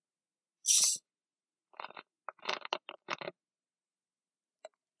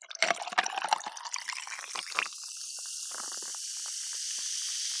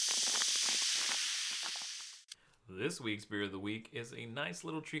this week's beer of the week is a nice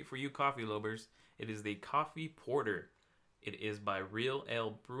little treat for you coffee lovers. It is the Coffee Porter. It is by Real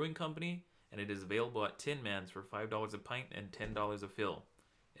Ale Brewing Company, and it is available at Tin Man's for $5 a pint and $10 a fill.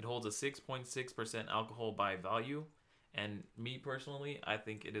 It holds a 6.6% alcohol by value, and me personally, I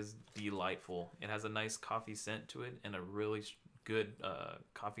think it is delightful. It has a nice coffee scent to it and a really good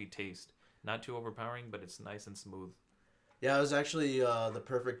coffee taste. Not too overpowering, but it's nice and smooth. Yeah, it was actually the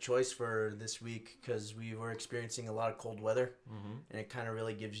perfect choice for this week because we were experiencing a lot of cold weather, and it kind of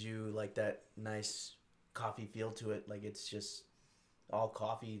really gives you like that nice coffee feel to it. Like it's just all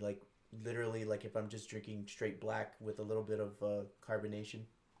coffee, like literally like if I'm just drinking straight black with a little bit of carbonation.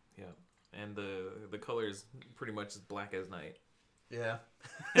 Yeah, and the color is pretty much as black as night. Yeah.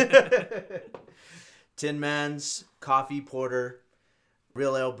 Tin Man's Coffee Porter,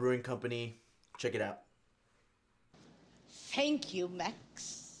 Real Ale Brewing Company. Check it out. Thank you,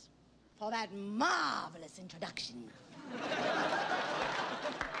 Max, for that marvelous introduction.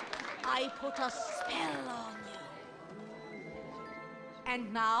 I put a spell on you.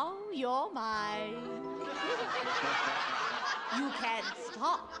 And now you're mine. You can't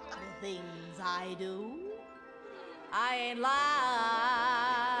stop the things I do. I ain't lying.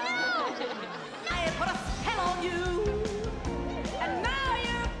 I put a spell on you. And now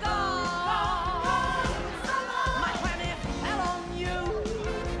you're gone. My plan fell on you.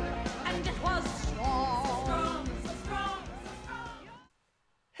 And it was strong.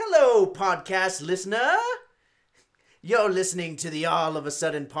 Hello, podcast listener. You're listening to the All of a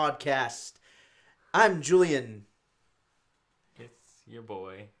Sudden podcast. I'm Julian. It's your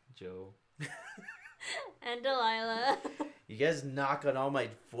boy, Joe. And Delilah. You guys knock on all my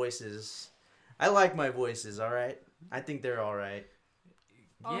voices. I like my voices, alright? I think they're alright.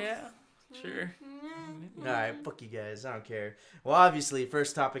 Yeah, sure. Alright, fuck you guys. I don't care. Well, obviously,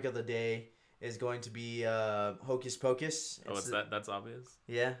 first topic of the day is going to be Hocus Pocus. Oh, that's obvious?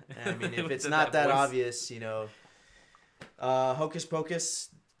 Yeah. I mean, if it's With not that voice. obvious, you know. Hocus Pocus,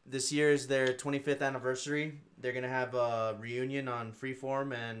 this year is their 25th anniversary. They're going to have a reunion on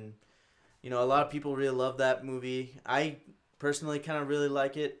Freeform, and, you know, a lot of people really love that movie. I personally kind of really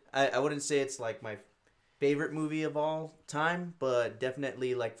like it. I wouldn't say it's, like, my favorite movie of all time, but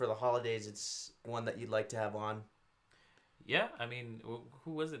definitely, like, for the holidays, it's one that you'd like to have on. Yeah, I mean,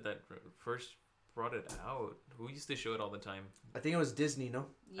 who was it that first brought it out? Who used to show it all the time? I think it was Disney, no?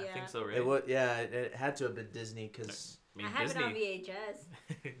 Yeah. I think so, right? It was, yeah, it had to have been Disney, because... I mean, I have Disney, it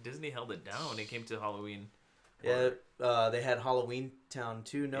on VHS. Disney held it down. It came to Halloween. Yeah, they had Halloween Town,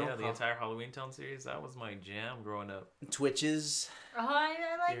 too, no? Yeah, the entire Halloween Town series. That was my jam growing up. Twitches. Oh, I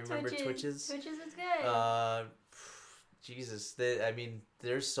like You remember Twitches? Twitches is good. Jesus, I mean,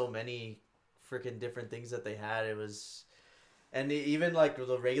 there's so many freaking different things that they had. It was, and even like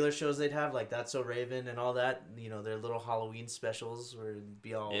the regular shows they'd have, like That's So Raven and all that. You know, their little Halloween specials where it'd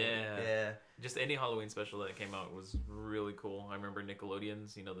be all yeah. Just any Halloween special that came out was really cool. I remember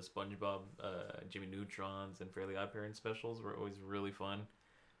Nickelodeon's, you know, the SpongeBob, Jimmy Neutrons, and Fairly Odd Parents specials were always really fun.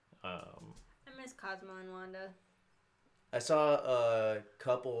 I miss Cosmo and Wanda. I saw a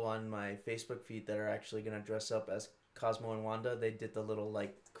couple on my Facebook feed that are actually gonna dress up as Cosmo and Wanda. They did the little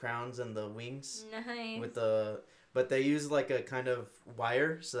like crowns and the wings Nice. with but they use like a kind of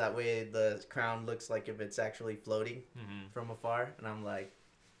wire so that way the crown looks like if it's actually floating from afar. And I'm like,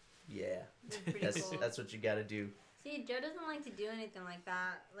 yeah, Cool. that's what you gotta do. See, Joe doesn't like to do anything like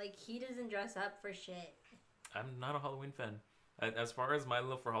that. Like, he doesn't dress up for shit. I'm not a Halloween fan. As far as my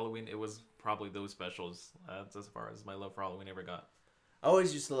love for Halloween, it was probably those specials. That's as far as my love for Halloween ever got. I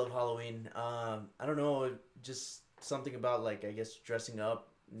always used to love Halloween. I don't know, just something about like I guess dressing up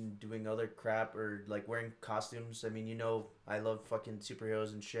and doing other crap or like wearing costumes. I mean, you know, I love fucking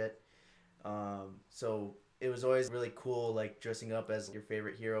superheroes and shit. So it was always really cool, like dressing up as your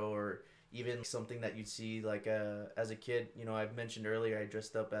favorite hero or even something that you'd see like as a kid. You know, I've mentioned earlier I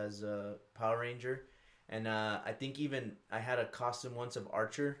dressed up as a Power Ranger, and I think even I had a costume once of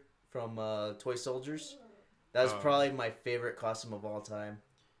Archer from Toy Soldiers. That was probably my favorite costume of all time.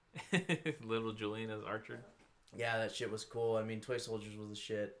 Little Julian as Archer. Yeah, that shit was cool. I mean, Toy Soldiers was the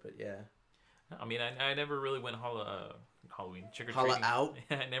shit, but yeah. I mean, I never really went Halloween trick or Hollow treating. out?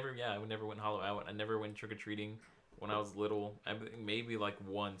 I never went hollow out. I never went trick or treating when I was little. I think maybe like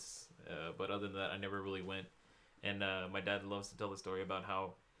once, but other than that, I never really went. And my dad loves to tell the story about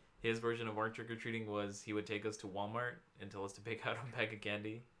how his version of our trick or treating was he would take us to Walmart and tell us to pick out a bag of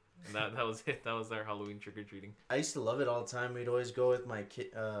candy. And that was it. That was our Halloween trick or treating. I used to love it all the time. We'd always go with my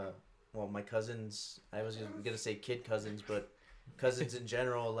my cousins. I was gonna say kid cousins, but cousins in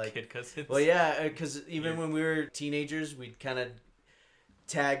general, like Kid cousins. Well, yeah, because even when we were teenagers, we'd kind of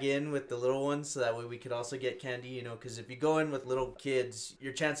tag in with the little ones so that way we could also get candy, you know, because if you go in with little kids,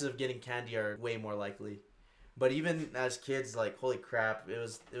 your chances of getting candy are way more likely. But even as kids, like, holy crap, it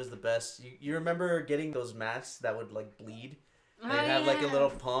was the best. You remember getting those masks that would like bleed? And it'd have like a little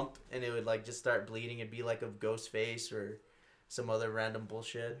pump and it would like just start bleeding. It'd be like a ghost face or some other random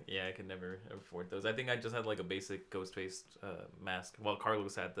bullshit. Yeah, I could never afford those. I think I just had like a basic ghost face mask. While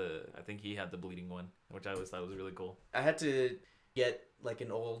Carlos had I think he had the bleeding one, which I always thought was really cool. I had to get like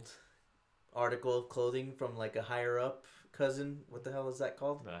an old article of clothing from like a higher up cousin. What the hell is that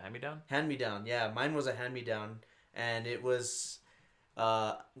called? Hand-me-down? Hand-me-down. Yeah, mine was a hand-me-down. And it was,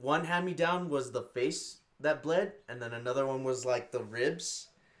 one hand-me-down was the face that bled, and then another one was like the ribs.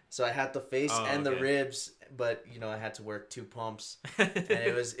 So I had the face and the ribs, but you know I had to work 2 pumps, and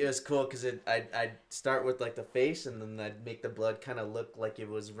it was cool because I'd start with like the face, and then I'd make the blood kind of look like it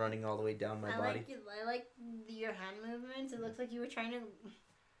was running all the way down my body. I like your hand movements. It looks like you were trying to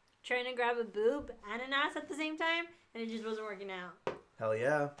grab a boob and an ass at the same time, and it just wasn't working out. Hell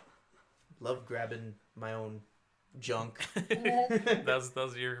yeah, love grabbing my own junk. that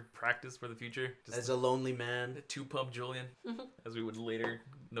was your practice for the future? Just as a lonely man. 2-pump Julian, as we would later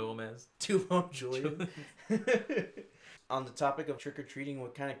know him as. 2-pump Julian. On the topic of trick-or-treating,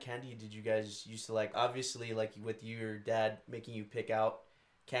 what kind of candy did you guys used to like? Obviously, like with your dad making you pick out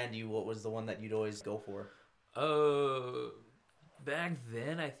candy, what was the one that you'd always go for? Back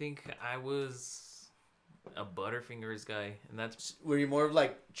then, I think I was a Butterfingers guy, and that's... Were you more of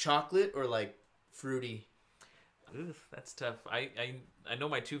like chocolate or like fruity? Ugh, that's tough. I know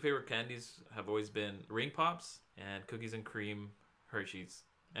my 2 favorite candies have always been Ring Pops and Cookies and Cream Hershey's.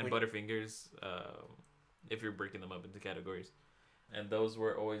 And Butterfingers, if you're breaking them up into categories. And those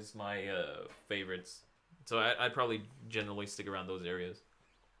were always my favorites. So I'd probably generally stick around those areas.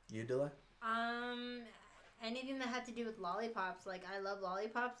 You, Dilla? Anything that had to do with lollipops. Like, I love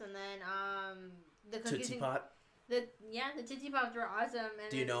lollipops. And then the cookies Tootsie Pot? The Tootsie Pops were awesome. And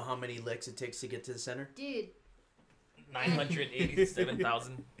do you know how many licks it takes to get to the center? Dude.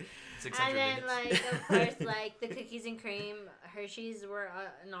 987,600 And then, like, of course, like, the Cookies and Cream Hershey's were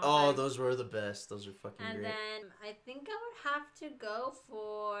Oh, those were the best. Those are fucking great. And then I think I would have to go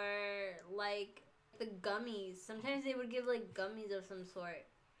for, like, the gummies. Sometimes they would give, like, gummies of some sort.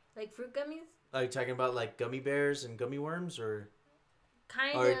 Like, fruit gummies. Are you talking about, like, gummy bears and gummy worms, or...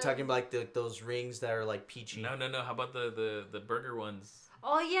 Kind of. Or are you talking about, like, those rings that are, like, peachy? No. How about the burger ones?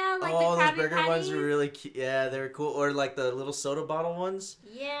 Oh, yeah, like the Krabby those burger Patties. Ones were really cute. Yeah, they were cool. Or, like, the little soda bottle ones.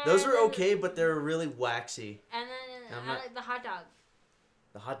 Yeah. Those were okay, but they were really waxy. And then I like the hot dog.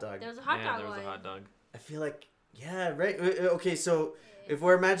 The hot dog. There was a hot dog there was one. a hot dog. I feel like... Yeah, right. Okay, so... If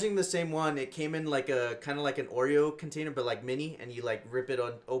we're imagining the same one, it came in like a kind of like an Oreo container, but like mini, and you like rip it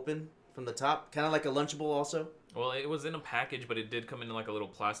open from the top, kind of like a Lunchable also. Well, it was in a package, but it did come in like a little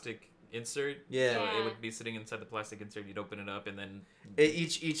plastic insert. Yeah. So it would be sitting inside the plastic insert. You'd open it up, and then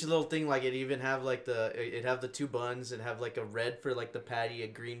each little thing, like it even have like it have the 2 buns, and have like a red for like the patty, a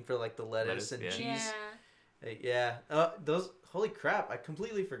green for like the lettuce and cheese. Yeah. Those, holy crap! I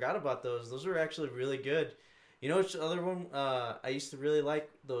completely forgot about those. Those were actually really good. You know which other one I used to really like?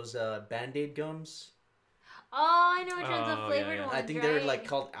 Those Band-Aid gums. Oh, I know which ones, the flavored ones, I think they were like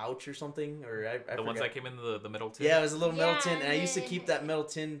called Ouch or something, or I the ones that came in the metal tin. Yeah, it was a little metal tin, and I used to keep that metal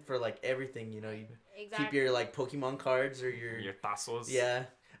tin for like everything. You know, you keep your like Pokemon cards or your Tazos. Yeah.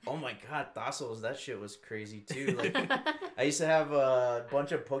 Oh my god, Tazos, that shit was crazy too. Like, I used to have a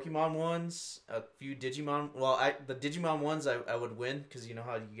bunch of Pokemon ones, a few Digimon. Well, the Digimon ones I would win because you know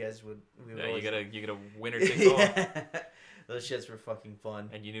how you guys would. You get a winner take all. Those shits were fucking fun.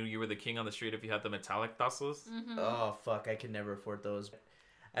 And you knew you were the king on the street if you had the metallic Tazos. Mm-hmm. Oh fuck, I could never afford those.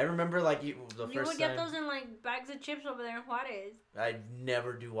 I remember like the first time. You would get those in like bags of chips over there in Juarez. I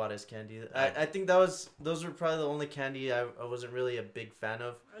never do Juarez candy. I think those were probably the only candy I wasn't really a big fan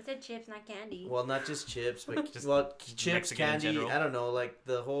of. I said chips, not candy. Well, not just chips, but just chips, Mexican candy. I don't know, like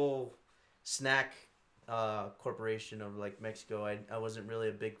the whole snack corporation of like Mexico. I wasn't really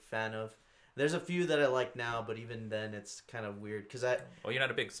a big fan of. There's a few that I like now, but even then it's kind of weird because Well, you're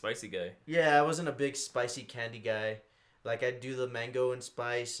not a big spicy guy. Yeah, I wasn't a big spicy candy guy. Like, I do the mango and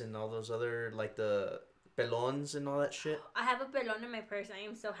spice and all those other, like, the pelons and all that shit. I have a pelon in my purse. I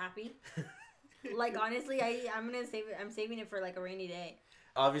am so happy. Like, honestly, I'm going to save it. I'm saving it for, like, a rainy day.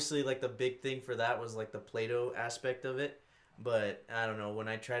 Obviously, like, the big thing for that was, like, the Play-Doh aspect of it. But, I don't know, when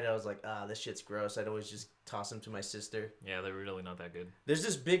I tried it, I was like, this shit's gross. I'd always just toss them to my sister. Yeah, they're really not that good. There's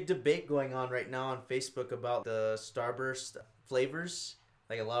this big debate going on right now on Facebook about the Starburst flavors.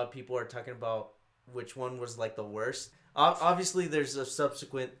 Like, a lot of people are talking about which one was, like, the worst. Obviously, there's a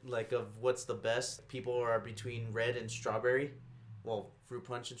subsequent, like, of what's the best. People are between red and strawberry. Well, fruit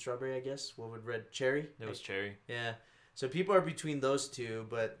punch and strawberry, I guess. What would red cherry? It was cherry. Yeah. So people are between those two,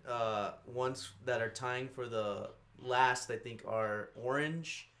 but ones that are tying for the last, I think, are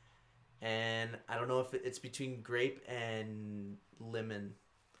orange, and I don't know if it's between grape and lemon.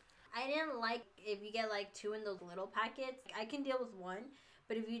 I didn't like if you get like 2 in those little packets. I can deal with one,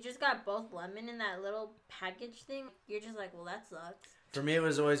 but if you just got both lemon in that little package thing, you're just like, well, that sucks. For me, it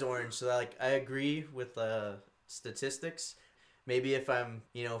was always orange. So like, I agree with statistics. Maybe if I'm,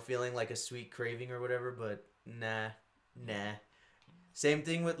 feeling like a sweet craving or whatever, but nah. Same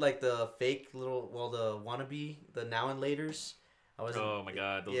thing with like the fake the wannabe, the now and laters. I wasn't. Oh my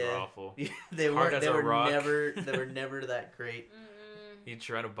god, those are awful. they Hard as a rock. were never that great. Mm-mm. You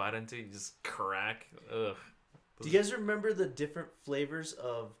try to bite into it, you just crack. Ugh. Do you guys remember the different flavors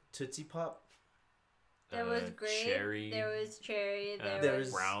of Tootsie Pop? There was grape. Cherry. There was cherry. there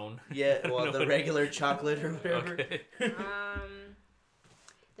was brown. Yeah, well, the regular chocolate or whatever. Okay.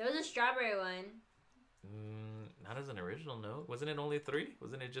 There was a strawberry one. Not as an original, no. Wasn't it only 3?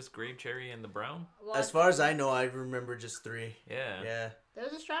 Wasn't it just grape, cherry, and the brown? Well, As far as I know, I remember just 3. Yeah. Yeah. there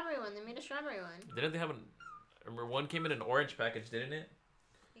was a strawberry one. They made a strawberry one. Didn't they have remember one came in an orange package, didn't it?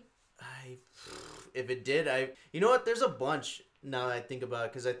 If it did, you know what? There's a bunch now that I think about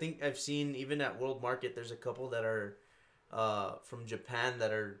it, because I think I've seen even at World Market, there's a couple that are from Japan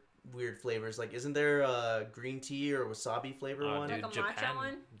that are weird flavors. Like, isn't there a green tea or wasabi flavor one? Like a matcha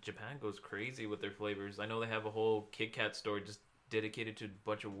one? Japan goes crazy with their flavors. I know they have a whole Kit Kat store just dedicated to a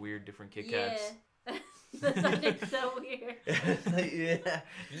bunch of weird different Kit Kats. Yeah. That sounded so weird.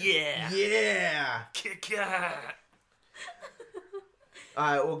 Yeah. Kit Kat. All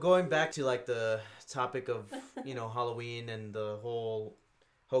right. Well, going back to like the topic of Halloween and the whole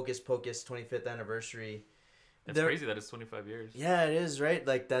Hocus Pocus 25th anniversary. It's crazy that it's 25 years. Yeah, it is, right?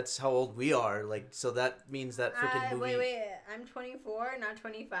 Like, that's how old we are. Like, so that means that freaking movie... Wait. I'm 24, not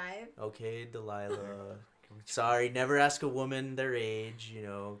 25. Okay, Delilah. Sorry, never ask a woman their age,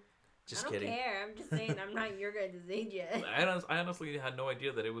 Just kidding. I don't care. I'm just saying I'm not your guys' age yet. I honestly had no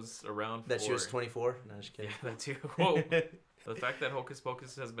idea that it was around That she was 24? No, just kidding. Yeah, that too. Whoa. The fact that Hocus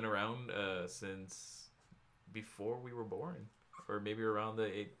Pocus has been around since before we were born. Or maybe around the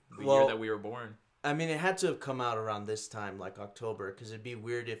year that we were born. I mean, it had to have come out around this time, like October, because it'd be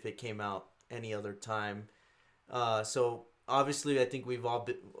weird if it came out any other time. So obviously, I think we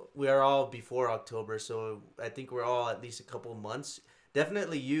are all before October, so I think we're all at least a couple months.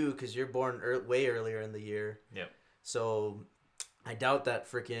 Definitely you, because you're born way earlier in the year. Yep. So I doubt that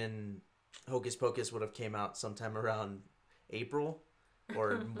freaking Hocus Pocus would have came out sometime around April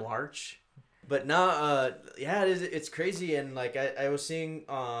or March. But now, it's crazy, and like I was seeing.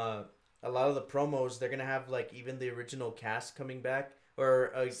 A lot of the promos, they're gonna have like even the original cast coming back, or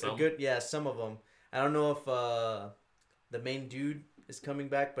a good, some of them. I don't know if the main dude is coming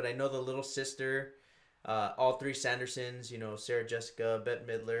back, but I know the little sister, all 3 Sandersons, Sarah Jessica, Bette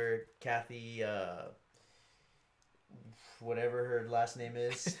Midler, Kathy, whatever her last name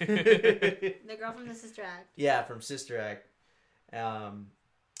is. The girl from the Sister Act. Yeah, from Sister Act.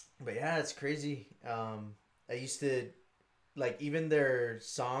 But yeah, it's crazy. I used to like even their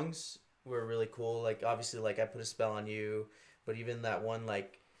songs were really cool. Like, obviously, like I Put a Spell on You, but even that one,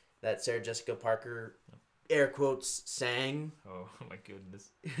 like that Sarah Jessica Parker, air quotes, sang. Oh my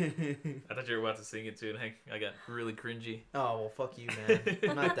goodness! I thought you were about to sing it too, and I got really cringy. Oh well, fuck you, man.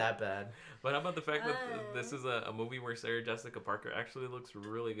 I'm not that bad. But how about the fact that this is a movie where Sarah Jessica Parker actually looks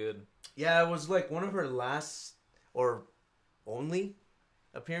really good? Yeah, it was like one of her last or only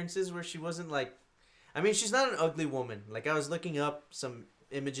appearances where she wasn't like. I mean, she's not an ugly woman. Like, I was looking up some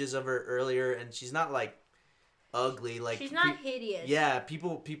images of her earlier, and she's not like ugly. Like, she's not hideous. Yeah,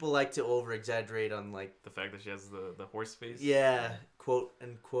 people like to over exaggerate on like the fact that she has the horse face. Yeah, quote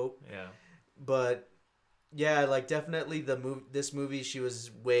unquote. Yeah, but yeah, like definitely this movie, she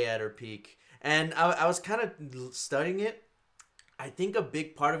was way at her peak, and I was kind of studying it. I think a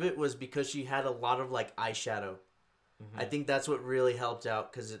big part of it was because she had a lot of like eyeshadow. I think that's what really helped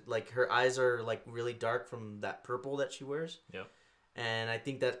out, because like her eyes are like really dark from that purple that she wears. Yep. And I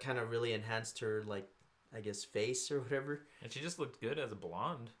think that kind of really enhanced her, like, I guess, face or whatever. And she just looked good as a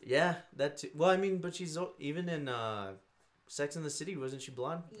blonde. Yeah, that too. Well, I mean, but she's even in Sex and the City, wasn't she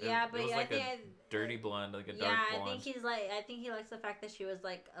blonde? Yeah, but it was I like think a dirty blonde, like a dark blonde. I think he likes the fact that she was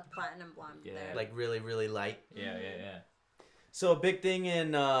like a platinum blonde. Yeah. There. Like really, really light. Yeah. So a big thing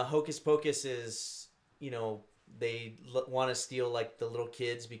in Hocus Pocus is, they want to steal like the little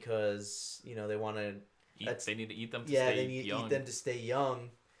kids because they want to. They need to eat them to stay young. Yeah, they need to eat them to stay young.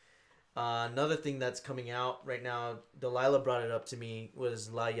 Another thing that's coming out right now, Delilah brought it up to me, was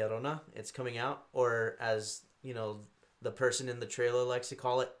La Llorona. It's coming out, or as the person in the trailer likes to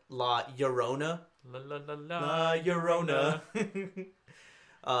call it La Llorona. La la la la. La Llorona.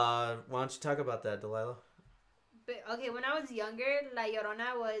 Why don't you talk about that, Delilah? But, okay, when I was younger, La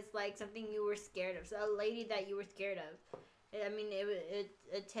Llorona was like something you were scared of. So a lady that you were scared of. I mean, it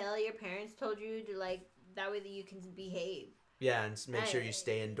a tale your parents told you to like that way that you can behave. Yeah, and make sure you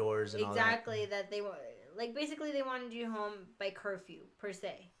stay indoors and exactly all that. That they like basically they wanted you home by curfew per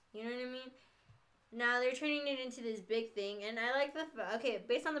se. You know what I mean? Now they're turning it into this big thing, and I like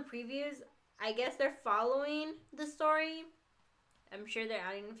based on the previews, I guess they're following the story. I'm sure they're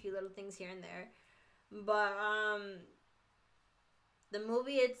adding a few little things here and there. But the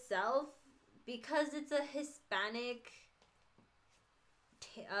movie itself, because it's a Hispanic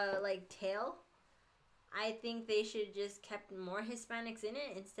tale, I think they should just kept more Hispanics in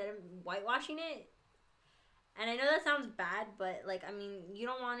it instead of whitewashing it. And I know that sounds bad, but like I mean, you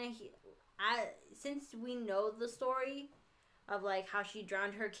don't want to. Since we know the story of like how she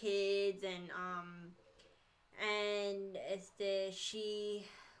drowned her kids and she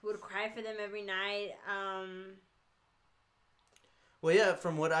would cry for them every night. Well, yeah,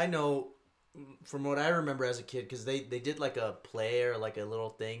 from what I know, from what I remember as a kid, because they did like a play or like a little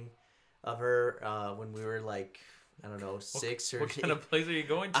thing of her when we were like, I don't know, 6 or What kind of place are you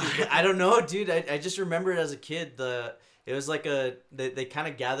going to? I don't know, dude. I just remember it as a kid. It was like they kind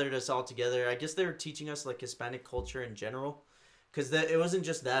of gathered us all together. I guess they were teaching us like Hispanic culture in general. Because it wasn't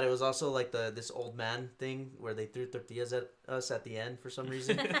just that. It was also like this old man thing where they threw tortillas at us at the end for some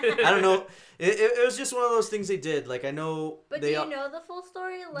reason. I don't know. It was just one of those things they did. Like I know. But do you know the full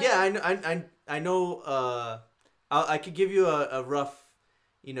story? Like... Yeah, I know. I could give you a rough,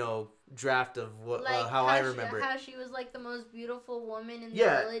 draft of what how I remember it. How she was like the most beautiful woman in the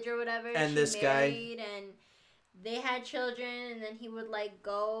village or whatever. And she this married guy. And they had children, and then he would like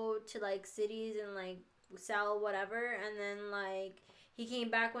go to like cities and like sell whatever, and then like he came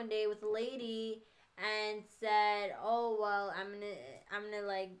back one day with a lady and said, "Oh well, I'm gonna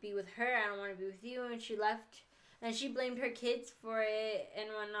like be with her. I don't want to be with you." And she left, and she blamed her kids for it and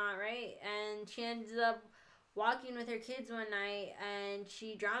whatnot, right? And she ended up walking with her kids one night, and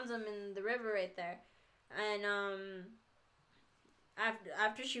she drowns them in the river right there. And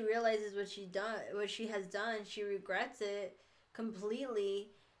after she realizes what she has done, she regrets it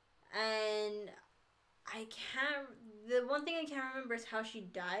completely. And the one thing I can't remember is how she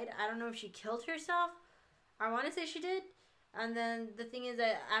died. I don't know if she killed herself. I want to say she did. And then the thing is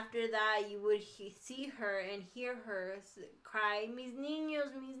that after that, you would see her and hear her cry, mis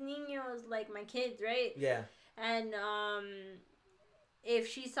niños, like my kids, right? Yeah. And if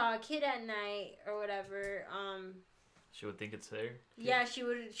she saw a kid at night or whatever, she would think it's her. Yeah, she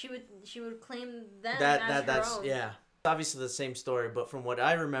would claim them as her own. Yeah. Obviously the same story, but from what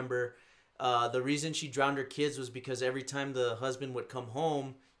I remember, the reason she drowned her kids was because every time the husband would come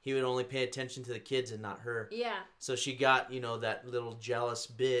home, he would only pay attention to the kids and not her. Yeah. So she got, that little jealous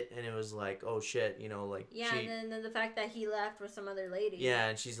bit, and it was like, oh shit, like. Yeah, and then the fact that he left with some other lady. Yeah,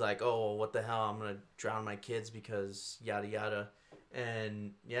 and she's like, oh, well, what the hell? I'm gonna drown my kids because yada yada,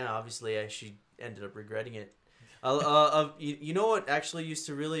 and yeah, obviously she ended up regretting it. You know what actually used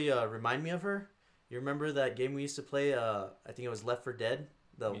to really remind me of her? You remember that game we used to play? I think it was Left 4 Dead.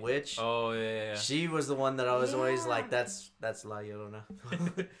 The witch. Oh yeah. She was the one that I was always like, that's La Llorona.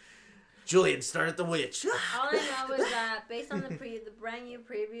 Julian started the witch. All I know is that based on the brand new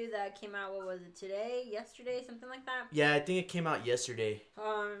preview that came out, what was it, today, yesterday, something like that? Yeah, I think it came out yesterday.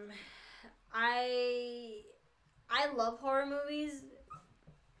 I love horror movies.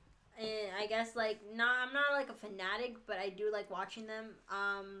 And I guess I'm not like a fanatic, but I do like watching them.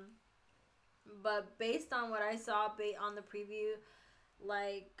 But based on what I saw on the preview,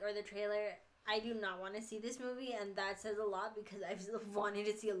 or the trailer, I do not want to see this movie, and that says a lot because I've wanted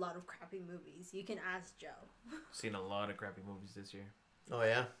to see a lot of crappy movies. You can ask Joe. Seen a lot of crappy movies this year. Oh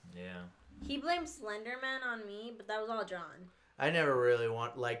yeah? Yeah. He blamed Slenderman on me, but that was all John. I never really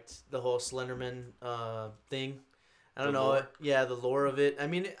liked the whole Slenderman thing. I don't know. Lore? Yeah, the lore of it. I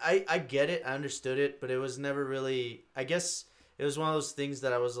mean, I get it. I understood it, but it was never really... I guess it was one of those things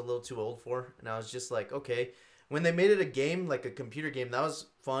that I was a little too old for, and I was just like, okay... When they made it a game, like a computer game, that was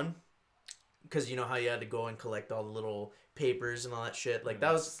fun. Because you know how you had to go and collect all the little papers and all that shit. Like,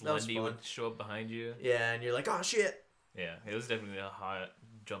 that was fun. Would show up behind you. Yeah, and you're like, oh, shit. Yeah, it was definitely a hot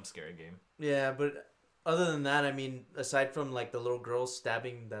jump scare game. Yeah, but other than that, I mean, aside from, like, the little girl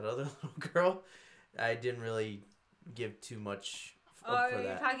stabbing that other little girl, I didn't really give too much for that. Are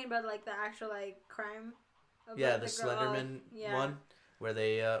you talking about, like, the actual, like, crime? Yeah, the Slenderman one. Where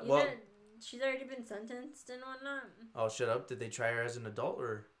they, she's already been sentenced and whatnot. Oh, shut up. Did they try her as an adult,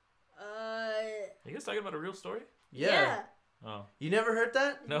 or? Are you guys talking about a real story? Yeah. Oh. You never heard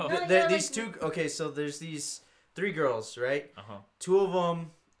that? No. No. Yeah, These like- two. Okay, so there's these 3 girls, right? Uh huh. 2 of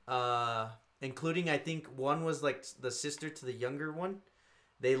them, including I think one was like the sister to the younger one.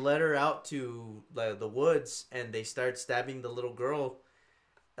 They let her out to the woods and they start stabbing the little girl,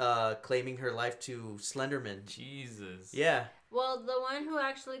 claiming her life to Slenderman. Jesus. Yeah. Well, the one who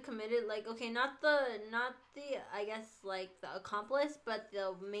actually committed, like, okay, not the, I guess, like, the accomplice, but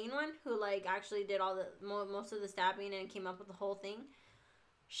the main one who, like, actually did all the, most of the stabbing and came up with the whole thing.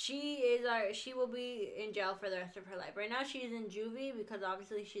 She will be in jail for the rest of her life. Right now, she's in juvie because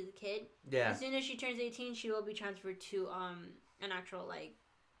obviously she's a kid. Yeah. As soon as she turns 18, she will be transferred to, an actual, like,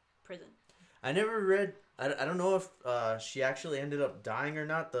 prison. I never read. I don't know if she actually ended up dying or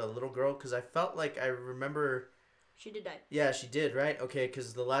not, the little girl, because I felt like I remember. She did die. Yeah, she did, right? Okay,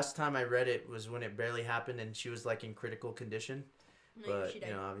 because the last time I read it was when it barely happened and she was like in critical condition. No, But, she you died.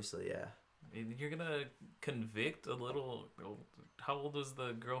 know, obviously, yeah. You're gonna convict a little. How old was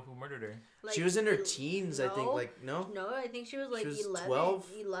the girl who murdered her? Like, She was in her el- teens, I think. no. Like, no? No, I think she was like She was 11, 12?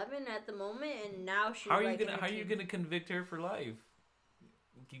 11 at the moment, and now she's How are you like gonna in her How are you teens. gonna convict her for life?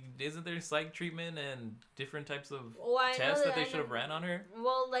 Isn't there psych treatment and different types of Oh, I know tests that they I should have know- ran on her?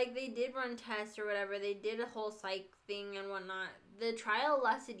 Well, like they did run tests or whatever. They did a whole psych thing and whatnot. The trial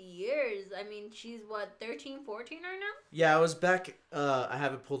lasted years. I mean, she's what, 13, 14 right now? Yeah, it was back. I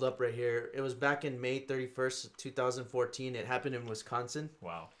have it pulled up right here. It was back in May 31st, 2014. It happened in Wisconsin.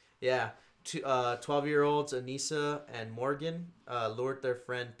 Wow. Yeah. 12-year-olds Anissa and Morgan lured their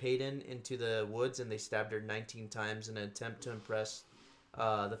friend Peyton into the woods and they stabbed her 19 times in an attempt to impress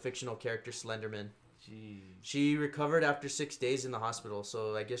the fictional character Slenderman. Jeez. She recovered after 6 days in the hospital,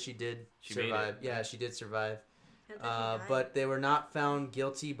 so I guess she did She made survive. it. Yeah, she did survive. I thought she died. But they were not found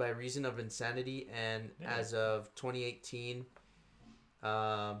guilty by reason of insanity, and Yeah. as of 2018,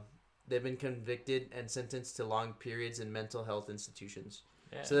 they've been convicted and sentenced to long periods in mental health institutions.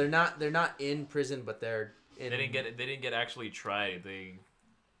 Yeah. So they're not in prison, but they're in. They didn't get actually tried. They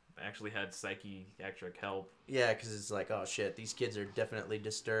actually had psychiatric help. Yeah, because it's like, oh shit, these kids are definitely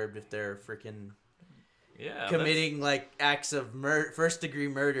disturbed if they're freaking Yeah. committing like acts of first degree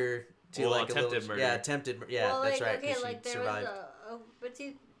murder to Well, like a attempted little, murder. yeah, attempted. Yeah, well, that's like, right. okay, 'Cause like she there survived. was but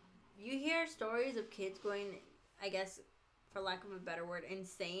see, you hear stories of kids going, I guess, for lack of a better word,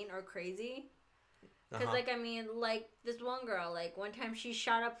 insane or crazy. Because, Uh-huh. like, I mean, like, this one girl, like, one time she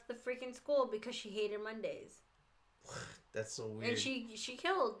shot up the freaking school because she hated Mondays. That's so weird. And she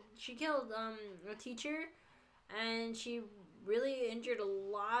killed a teacher, and she really injured a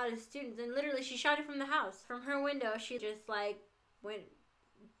lot of students. And literally, she shot it from the house, from her window. She just like went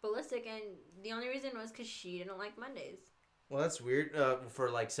ballistic, and the only reason was because she didn't like Mondays. Well, that's weird for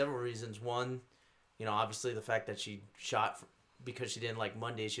like several reasons. One, you know, obviously the fact that she shot because she didn't like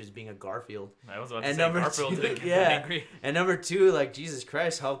Mondays, she was being a Garfield. I was about to And say number Garfield two, didn't get yeah. angry. And number 2, like, Jesus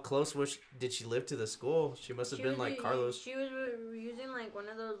Christ, how close did she live to the school? She must have She been was like u- Carlos. She was using like one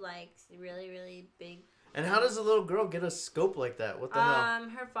of those like really really big. And how does a little girl get a scope like that? What the hell?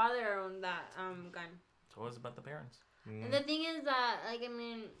 Her father owned that gun. It's always about the parents. And the thing is that, like, I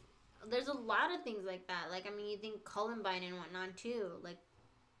mean, there's a lot of things like that. Like, I mean, you think Columbine and whatnot, too. Like,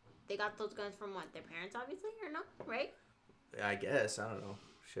 they got those guns from what? Their parents, obviously, or no? Right? I guess. I don't know.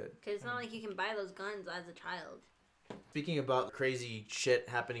 Shit. Because it's not like you can buy those guns as a child. Speaking about crazy shit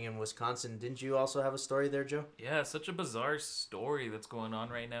happening in Wisconsin, didn't you also have a story there, Joe? Yeah, such a bizarre story that's going on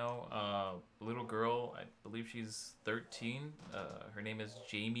right now. Little girl, I believe she's 13. Her name is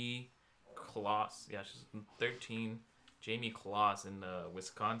Jamie Kloss. Yeah, she's 13. Jamie Kloss in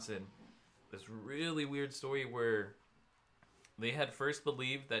Wisconsin. This really weird story where they had first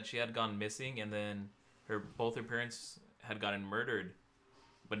believed that she had gone missing, and then both her parents had gotten murdered.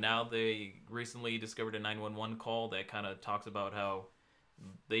 But now they recently discovered a 911 call that kind of talks about how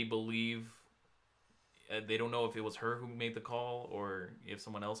they believe, they don't know if it was her who made the call or if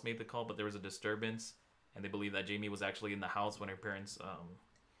someone else made the call, but there was a disturbance, and they believe that Jamie was actually in the house when her parents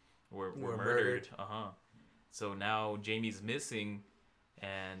were murdered. So now Jamie's missing,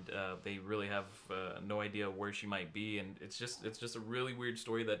 and they really have no idea where she might be, and it's just a really weird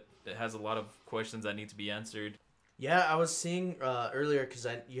story that has a lot of questions that need to be answered. Yeah, I was seeing earlier because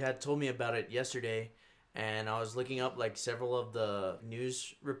you had told me about it yesterday, and I was looking up like several of the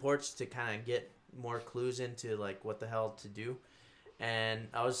news reports to kind of get more clues into like what the hell to do, and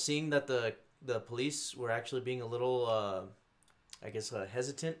I was seeing that the police were actually being a little, I guess,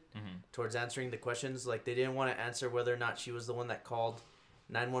 hesitant towards answering the questions. Like they didn't want to answer whether or not she was the one that called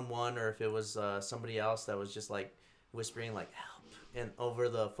 911 or if it was somebody else that was just like whispering like help and over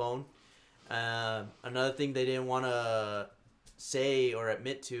the phone. Another thing they didn't want to say or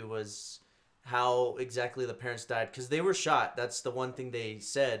admit to was how exactly the parents died because they were shot. That's the one thing they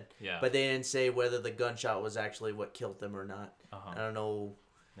said. Yeah. But they didn't say whether the gunshot was actually what killed them or not. Uh-huh. I don't know.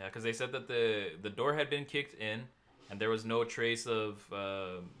 Yeah, because they said that the door had been kicked in, and there was no trace of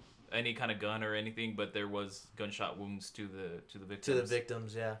any kind of gun or anything, but there was gunshot wounds to the victims. To the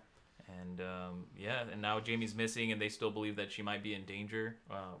victims, yeah. And and now Jamie's missing, and they still believe that she might be in danger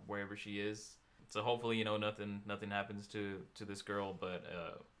wherever she is. So hopefully, nothing happens to this girl. But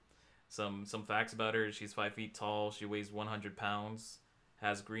some facts about her: she's 5 feet tall, she weighs 100 pounds,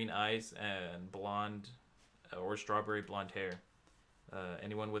 has green eyes, and blonde or strawberry blonde hair.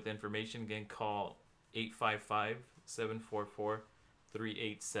 Anyone with information can call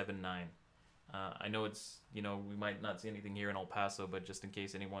 855-744-3879. I know it's we might not see anything here in El Paso, but just in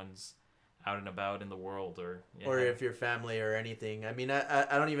case anyone's out and about in the world or if your family or anything. I mean,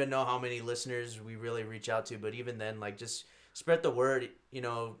 I don't even know how many listeners we really reach out to, but even then, like, just spread the word.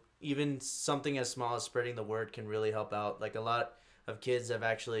 Even something as small as spreading the word can really help out. Like, a lot of kids have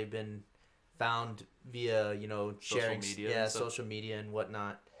actually been found via sharing social media and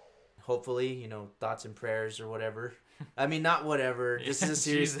whatnot. Hopefully, thoughts and prayers or whatever. I mean, not whatever. This is a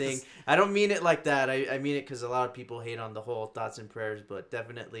serious thing. I don't mean it like that. I mean it because a lot of people hate on the whole thoughts and prayers, but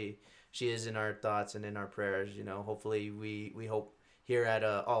definitely she is in our thoughts and in our prayers. Hopefully we hope here at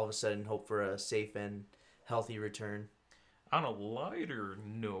All of a Sudden hope for a safe and healthy return. On a lighter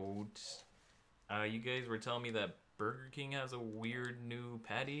note, you guys were telling me that Burger King has a weird new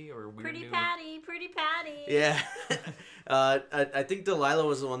patty or weird Pretty new... patty. Yeah. I think Delilah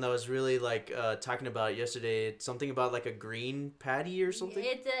was the one that was really talking about it yesterday. It's something about like a green patty or something.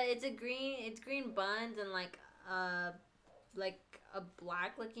 It's green buns and like a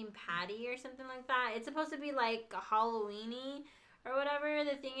black looking patty or something like that. It's supposed to be like Halloweeny or whatever.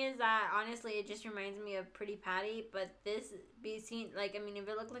 The thing is that honestly it just reminds me of Pretty Patty, but this be seen if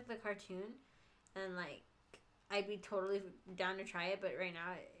it looked like the cartoon, then I'd be totally down to try it, but right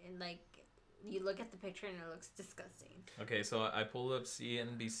now you look at the picture and it looks disgusting. Okay, so I pulled up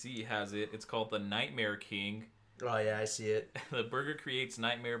CNBC has it. It's called the Nightmare King. Oh yeah, I see it. The burger creates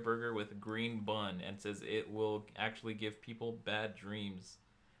nightmare burger with green bun and says it will actually give people bad dreams.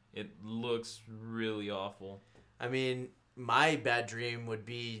 It looks really awful. I mean, my bad dream would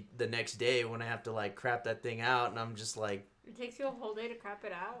be the next day when I have to crap that thing out, and I'm just like. It takes you a whole day to crap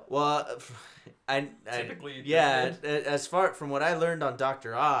it out. Well, Typically, as far from what I learned on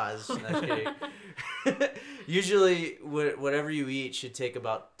Dr. Oz, usually whatever you eat should take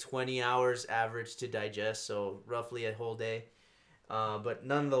about 20 hours average to digest, so roughly a whole day. But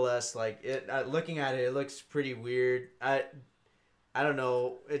nonetheless, looking at it, it looks pretty weird. I don't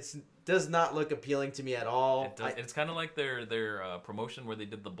know. It does not look appealing to me at all. It does. It's kind of like their promotion where they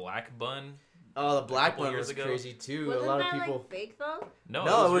did the black bun. Oh, the black one was crazy too. Wasn't a lot that of people. Fake though?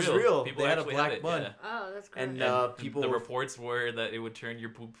 No, it was real. People they had a actually black bun. Yeah. Oh, that's great. And people. The reports were that it would turn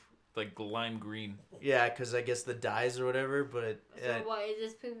your poop lime green. Yeah, because I guess the dyes or whatever. But so what is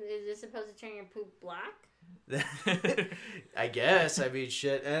this poop? Is this supposed to turn your poop black? I guess. I mean,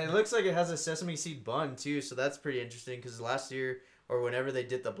 shit. And it looks like it has a sesame seed bun too, so that's pretty interesting. Because last year or whenever they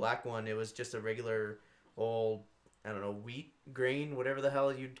did the black one, it was just a regular old, I don't know, wheat grain, whatever the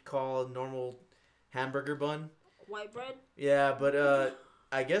hell you'd call a normal hamburger bun. White bread? Yeah, but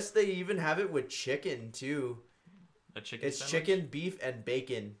I guess they even have it with chicken too. A chicken It's sandwich? chicken, beef, and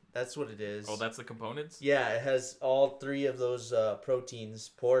bacon. That's what it is. Oh, that's the components? Yeah, it has all three of those proteins: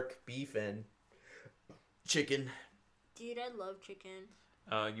 pork, beef, and chicken. Dude, I love chicken.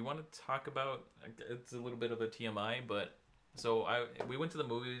 You want to talk about? It's a little bit of a TMI, but so we went to the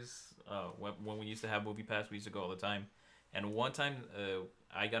movies when we used to have Movie Pass. We used to go all the time, and one time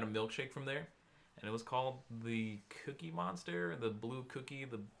I got a milkshake from there, and it was called the Cookie Monster, the blue cookie.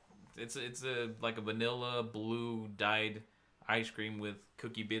 It's a vanilla blue dyed ice cream with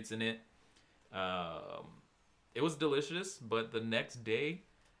cookie bits in it. It was delicious, but the next day,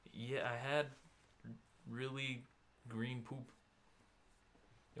 I had really green poop.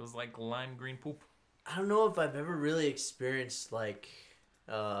 It was like lime green poop. I don't know if I've ever really experienced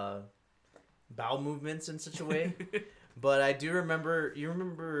bowel movements in such a way. But I do remember,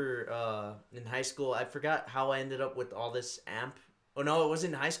 in high school, I forgot how I ended up with all this amp. Oh, no, it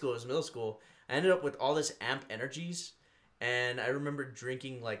wasn't in high school. It was middle school. I ended up with all this amp energies. And I remember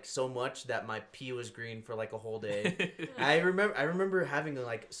drinking, so much that my pee was green for, a whole day. I remember having,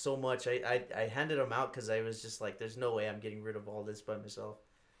 so much. I handed them out because I was just there's no way I'm getting rid of all this by myself.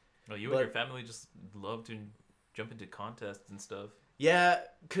 Well, and your family just love to jump into contests and stuff. Yeah,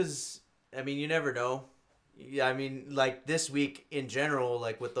 because, you never know. Yeah, this week in general,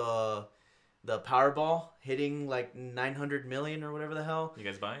 with the the Powerball hitting like 900 million or whatever the hell. You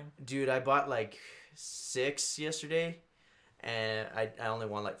guys buying? Dude, I bought like 6 yesterday, and I only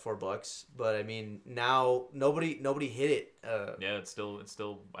won like $4. But I mean, now nobody hit it. Yeah, it's still.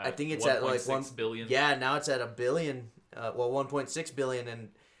 I think it's at like 1.6 billion. Yeah, now it's at $1 billion. 1.6 billion, and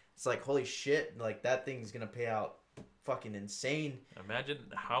it's like holy shit! Like that thing's gonna pay out fucking insane. Imagine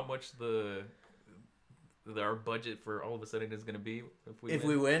how much our budget for all of a sudden is gonna be if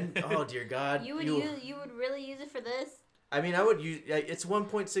we win. Oh dear God! You would really use it for this? I mean, I would use. It's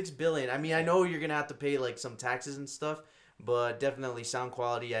 1.6 billion. I mean, I know you're gonna have to pay like some taxes and stuff, but definitely sound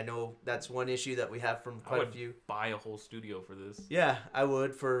quality. I know that's one issue that we have from quite a few. Buy a whole studio for this. Yeah, I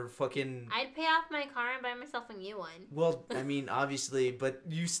would for fucking. I'd pay off my car and buy myself a new one. Well, I mean, obviously, but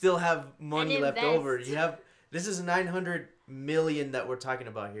you still have money left over. You have. This is 900 million that we're talking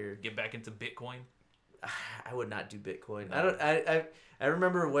about here. Get back into Bitcoin. I would not do Bitcoin. No. I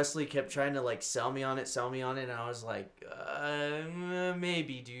remember Wesley kept trying to like sell me on it, and I was like,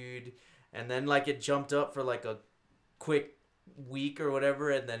 maybe, dude. And then like it jumped up for like a quick week or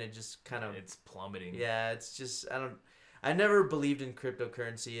whatever, and then it just kind of it's plummeting. Yeah, it's just I never believed in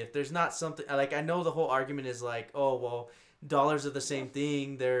cryptocurrency. If there's not something like, I know the whole argument is like, oh well, dollars are the same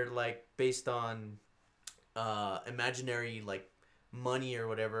thing. They're like based on imaginary like money or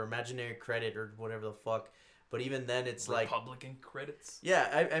whatever, imaginary credit or whatever the fuck. But even then, it's Republican credits.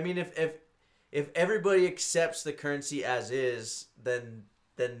 Yeah, I mean, if everybody accepts the currency as is, then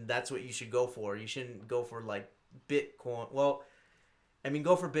that's what you should go for. You shouldn't go for like Bitcoin. Well, I mean,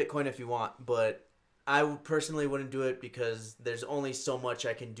 go for Bitcoin if you want, but I personally wouldn't do it because there's only so much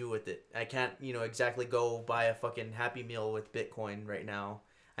I can do with it. I can't, exactly go buy a fucking Happy Meal with Bitcoin right now.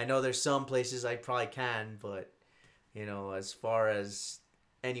 I know there's some places I probably can, but as far as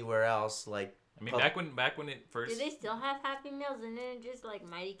anywhere else, like. I mean, back when it first. Do they still have Happy Meals? Isn't it just like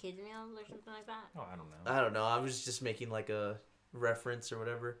Mighty Kids Meals or something like that? Oh, I don't know. I don't know. I was just making like a reference or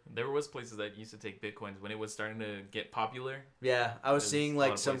whatever. There was places that used to take Bitcoins when it was starting to get popular. Yeah, I was seeing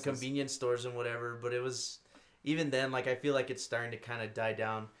like some convenience stores and whatever, but it was even then like I feel like it's starting to kind of die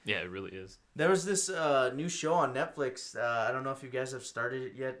down. Yeah, it really is. There was this new show on Netflix. I don't know if you guys have started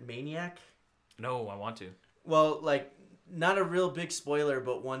it yet. Maniac. No, I want to. Well, like. Not a real big spoiler,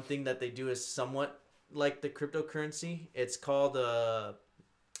 but one thing that they do is somewhat like the cryptocurrency. It's called I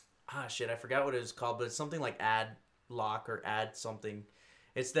forgot what it was called, but it's something like ad lock or ad something.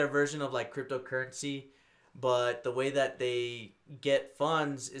 It's their version of like cryptocurrency, but the way that they get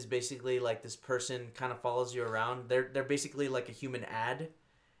funds is basically like this person kind of follows you around. They're basically like a human ad,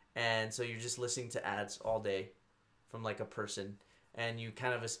 and so you're just listening to ads all day from like a person, and you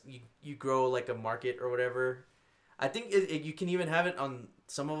kind of you grow like a market or whatever. I think you can even have it on,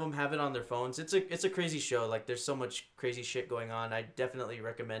 some of them have it on their phones. It's a crazy show. Like there's so much crazy shit going on. I definitely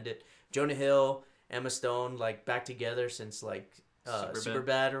recommend it. Jonah Hill, Emma Stone, like back together since like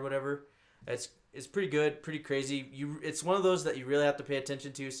Superbad or whatever. It's pretty good, pretty crazy. It's one of those that you really have to pay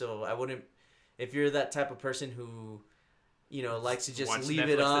attention to. So I wouldn't, if you're that type of person who, likes to just leave Netflix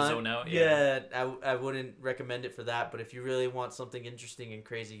it on. Zone out, yeah, I wouldn't recommend it for that. But if you really want something interesting and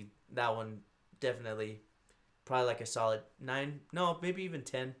crazy, that one definitely. Probably like a solid 9, no, maybe even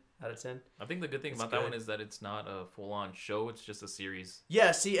 10 out of 10. I think the good thing about that one is that it's not a full-on show; it's just a series.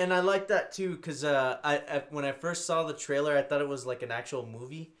 Yeah, see, and I like that too, cause I when I first saw the trailer, I thought it was like an actual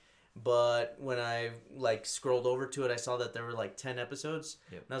movie, but when I like scrolled over to it, I saw that there were like 10 episodes,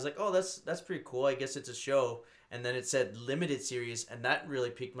 and I was like, oh, that's pretty cool. I guess it's a show, and then it said limited series, and that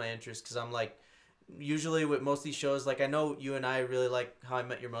really piqued my interest, cause I'm like, usually with most of these shows, like I know you and I really like How I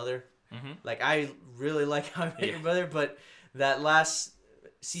Met Your Mother. Mm-hmm. Like I really like How I Met Your Mother, but that last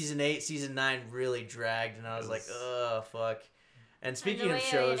season 8, season 9 really dragged, and I was like, oh fuck. And speaking of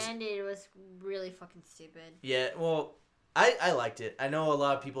shows, the way it ended was really fucking stupid. Yeah, well, I liked it. I know a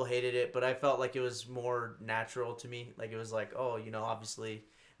lot of people hated it, but I felt like it was more natural to me. Like it was like, oh, obviously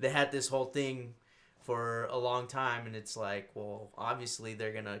they had this whole thing for a long time, and it's like, well, obviously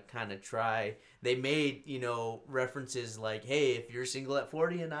they're gonna kind of try. They made references like, hey, if you're single at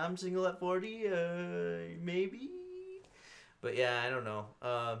 40 and I'm single at 40, maybe. But yeah, I don't know.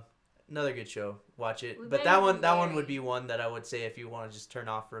 Another good show. Watch it. But that one would be one that I would say if you want to just turn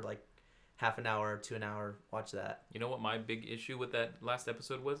off for like half an hour to an hour, watch that. You know what my big issue with that last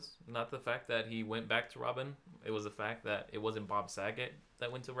episode was? Not the fact that he went back to Robin. It was the fact that it wasn't Bob Saget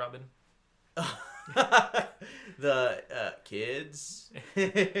that went to Robin. The kids.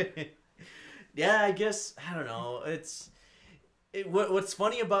 Yeah, I guess, I don't know. What's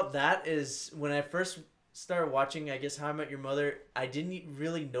funny about that is when I first started watching, I guess, How I Met Your Mother, I didn't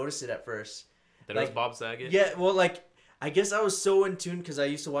really notice it at first. That it was Bob Saget? Yeah, well, like I guess I was so in tune because I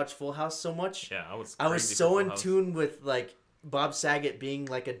used to watch Full House so much. Yeah, I was. I was crazy for so Full in House. tune with like Bob Saget being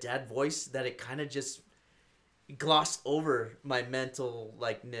like a dad voice that it kind of just glossed over my mental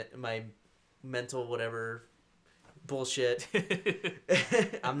my mental whatever bullshit.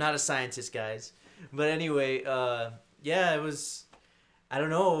 I'm not a scientist, guys. But anyway, yeah, it was. I don't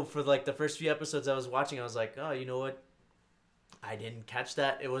know. For like the first few episodes I was watching, I was like, oh, you know what? I didn't catch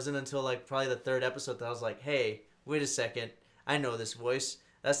that. It wasn't until like probably the third episode that I was like, hey, wait a second. I know this voice.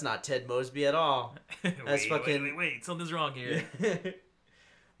 That's not Ted Mosby at all. That's wait. Something's wrong here.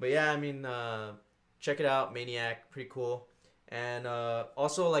 But yeah, I mean, check it out. Maniac. Pretty cool. And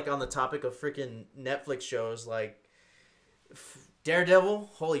also, like, on the topic of freaking Netflix shows, like, Daredevil.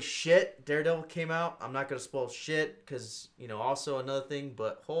 Holy shit. Daredevil came out. I'm not going to spoil shit because, you know, also another thing,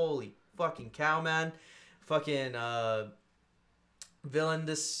 but holy fucking cow, man. Fucking villain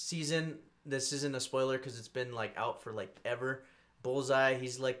this season. This isn't a spoiler because it's been, like, out for, like, ever. Bullseye,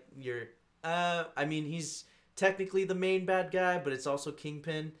 he's, like, I mean, he's technically the main bad guy, but it's also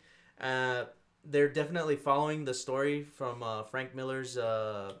Kingpin. They're definitely following the story from Frank Miller's,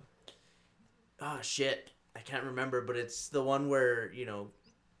 shit. I can't remember, but it's the one where, you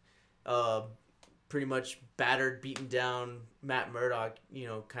know, pretty much battered, beaten down Matt Murdock, you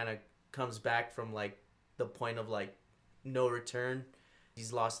know, kind of comes back from, like, the point of, like, no return.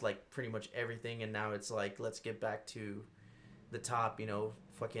 He's lost, like, pretty much everything, and now it's like, let's get back to the top, you know,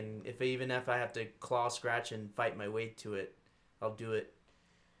 fucking, even if I have to claw, scratch, and fight my way to it, I'll do it.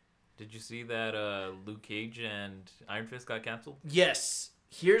 Did you see that Luke Cage and Iron Fist got canceled? Yes.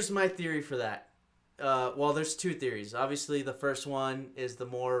 Here's my theory for that. Well, there's two theories. Obviously, the first one is the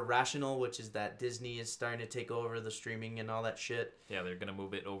more rational, which is that Disney is starting to take over the streaming and all that shit. Yeah, they're gonna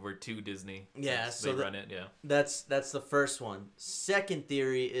move it over to Disney. Yeah, so they run it. Yeah, that's the first one. Second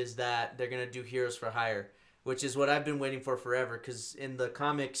theory is that they're gonna do Heroes for Hire, which is what I've been waiting for forever. Because in the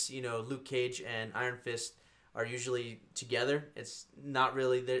comics, you know, Luke Cage and Iron Fist are usually together. It's not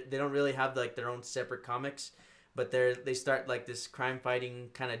really they don't really have like their own separate comics, but they start like this crime fighting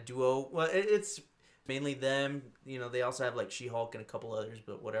kind of duo. Well, it's mainly them. You know, they also have like She-Hulk and a couple others,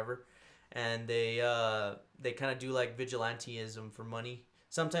 but whatever. And they kind of do like vigilanteism for money,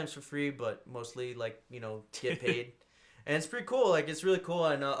 sometimes for free, but mostly like, you know, get paid. And it's pretty cool. Like, it's really cool,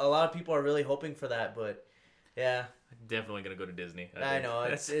 and a lot of people are really hoping for that. But yeah, definitely gonna go to Disney. I know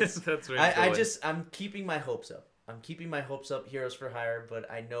it's that's where I'm keeping my hopes up. Heroes for Hire, but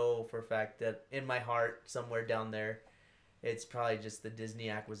I know for a fact that in my heart, somewhere down there, it's probably just the Disney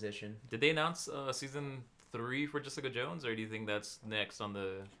acquisition. Did they announce season 3 for Jessica Jones, or do you think that's next on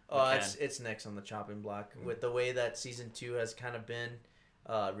the? It's next on the chopping block. With the way that season 2 has kind of been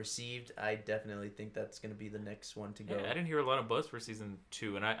received, I definitely think that's going to be the next one to go. Yeah, I didn't hear a lot of buzz for season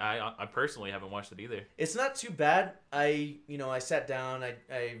 2, and I personally haven't watched it either. It's not too bad. I sat down,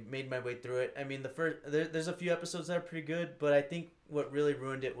 I made my way through it. I mean, there's a few episodes that are pretty good, but I think what really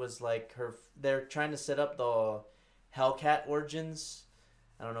ruined it was like they're trying to set up the Hellcat origins.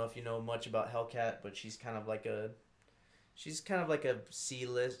 I don't know if you know much about Hellcat, but she's kind of like a sea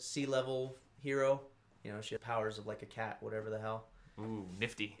level hero. You know, she has powers of like a cat, whatever the hell. Ooh,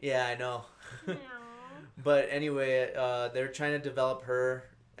 nifty. Yeah, I know. But anyway, they're trying to develop her,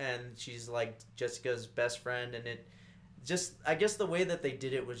 and she's like Jessica's best friend, and I guess the way that they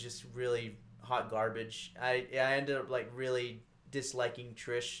did it was just really hot garbage. I ended up like really disliking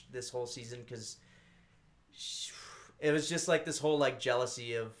Trish this whole season because it was just like this whole like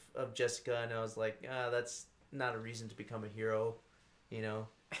jealousy of Jessica, and I was like, that's not a reason to become a hero, you know.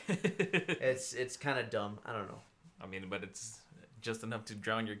 It's kind of dumb. I don't know. I mean, but it's just enough to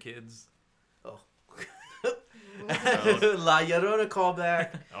drown your kids. Oh. La Llorona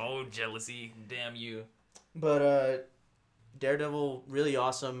callback. Oh, jealousy. Damn you. But Daredevil, really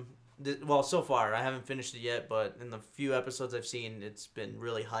awesome. Well, so far, I haven't finished it yet, but in the few episodes I've seen, it's been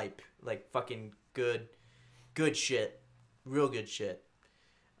really hype. Like, fucking good shit. Real good shit.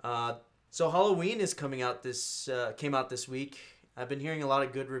 So Halloween is came out this week. I've been hearing a lot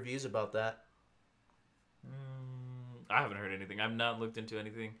of good reviews about that. I haven't heard anything. I've not looked into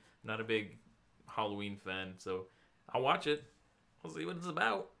anything. I'm not a big Halloween fan, so I'll watch it. We'll see what it's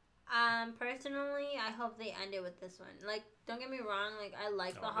about. Personally, I hope they end it with this one. Like, don't get me wrong. Like, I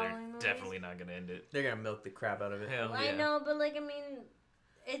like the Halloween movies. Definitely not gonna end it. They're gonna milk the crap out of it. Hell yeah. I know, but like, I mean,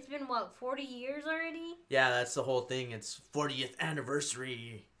 it's been 40 years already. Yeah, that's the whole thing. It's 40th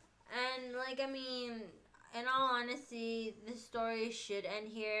anniversary. And like, I mean, in all honesty, the story should end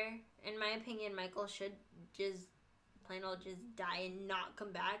here. In my opinion, Michael should just plain old just die and not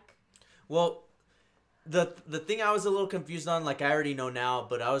come back. Well, the thing I was a little confused on, like I already know now,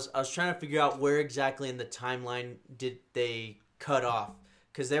 but I was trying to figure out where exactly in the timeline did they cut off,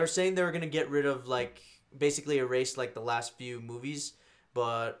 because they were saying they were gonna get rid of, like, basically erase like the last few movies,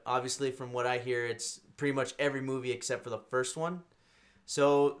 but obviously from what I hear, it's pretty much every movie except for the first one.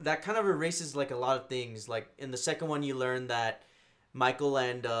 So that kind of erases like a lot of things. Like in the second one, you learn that Michael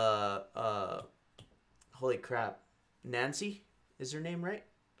and holy crap, Nancy is her name, right?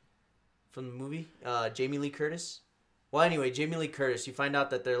 From the movie, Jamie Lee Curtis. Well, anyway, Jamie Lee Curtis. You find out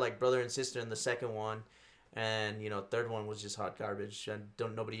that they're like brother and sister in the second one, and third one was just hot garbage. And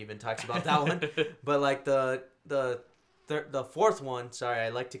nobody even talks about that one. But like the fourth one, sorry, I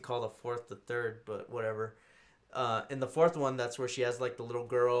like to call the fourth the third, but whatever. In the fourth one, that's where she has like the little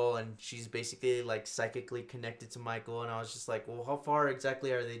girl, and she's basically like psychically connected to Michael. And I was just like, well, how far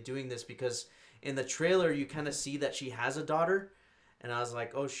exactly are they doing this? Because in the trailer, you kind of see that she has a daughter. And I was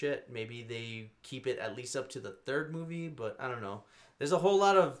like, oh shit, maybe they keep it at least up to the third movie, but I don't know. There's a whole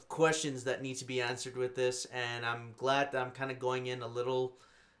lot of questions that need to be answered with this, and I'm glad that I'm kind of going in a little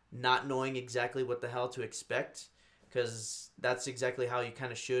not knowing exactly what the hell to expect, because that's exactly how you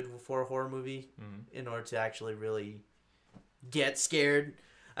kind of should for a horror movie, in order to actually really get scared.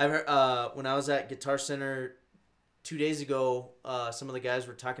 I heard, when I was at Guitar Center 2 days ago, some of the guys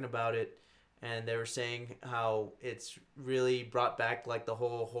were talking about it, and they were saying how it's really brought back like the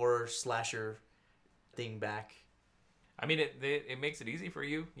whole horror slasher thing back. I mean, it makes it easy for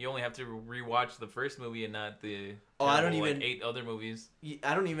you. You only have to rewatch the first movie and not the I don't even 8 other movies.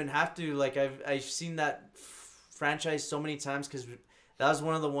 I don't even have to. Like I've seen that franchise so many times, because that was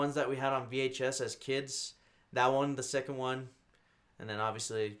one of the ones that we had on VHS as kids. That one, the second one, and then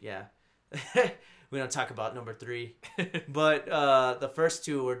obviously, yeah. We don't talk about number 3, but the first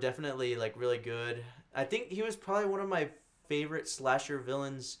 2 were definitely like really good. I think he was probably one of my favorite slasher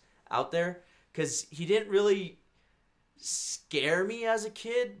villains out there, because he didn't really scare me as a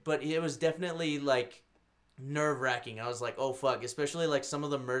kid, but it was definitely like nerve-wracking. I was like, oh fuck, especially like some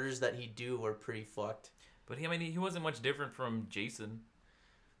of the murders that he'd do were pretty fucked. But he wasn't much different from Jason.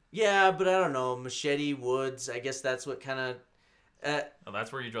 Yeah, but I don't know, Machete Woods, I guess that's what kind of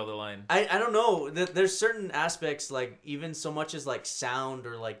that's where you draw the line. I don't know. There's certain aspects, like even so much as like sound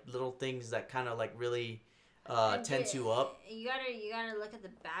or like little things that kind of like really tense you up. You gotta look at the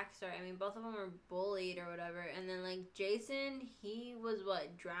backstory. I mean, both of them were bullied or whatever, and then like Jason, he was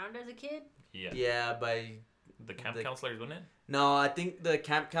drowned as a kid. Yeah. Yeah, by the camp counselors, wasn't it? No, I think the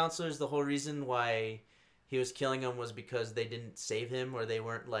camp counselors. The whole reason why he was killing them was because they didn't save him, or they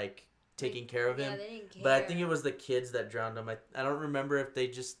weren't like taking care of him. Yeah, they didn't care. But I think it was the kids that drowned him. I don't remember if they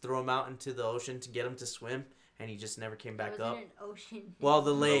just threw him out into the ocean to get him to swim, and he just never came back up. An ocean. Well,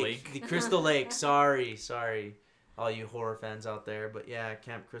 the lake. The Crystal Lake. Sorry, all you horror fans out there. But yeah,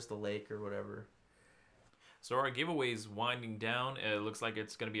 Camp Crystal Lake or whatever. So our giveaway is winding down. It looks like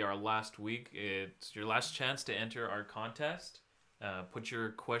it's going to be our last week. It's your last chance to enter our contest. Put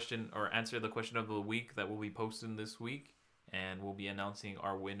your question or answer the question of the week that we'll be posting this week. And we'll be announcing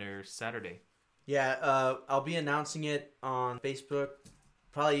our winner Saturday. Yeah, I'll be announcing it on Facebook,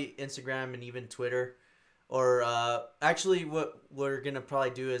 probably Instagram, and even Twitter. Or actually, what we're going to probably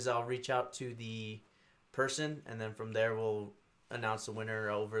do is I'll reach out to the person, and then from there we'll announce the winner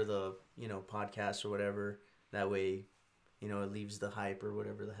over the podcast or whatever. That way, it leaves the hype or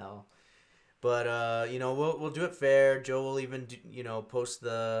whatever the hell. But we'll do it fair. Joe will even post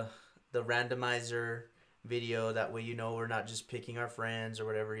the randomizer video. That way we're not just picking our friends or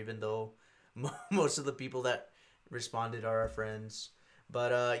whatever, even though most of the people that responded are our friends.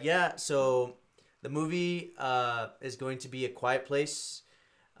 But yeah, so the movie is going to be A Quiet Place.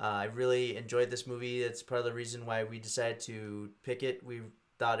 I really enjoyed this movie. It's part of the reason why we decided to pick it. We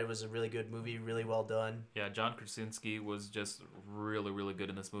thought it was a really good movie, really well done. Yeah, John Krasinski was just really, really good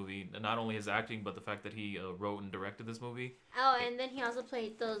in this movie. Not only his acting, but the fact that he wrote and directed this movie. Oh, and then he also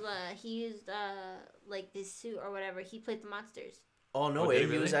played those, he used, like, this suit or whatever. He played the monsters. Oh, no way.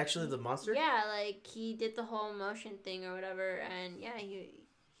 He was actually the monster? Yeah, like, he did the whole motion thing or whatever, and yeah,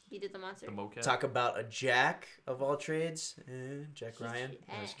 he did the monster. The mocap. Talk about a Jack of all trades. Jack Ryan.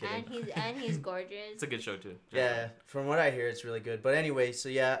 I was kidding. And he's gorgeous. It's a good show, too. Yeah, from what I hear, it's really good. But anyway, so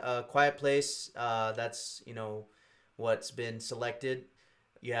yeah, Quiet Place, that's, what's been selected.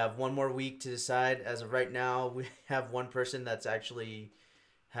 You have one more week to decide. As of right now, we have one person that's actually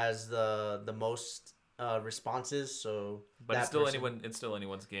has the most responses. So, but it's still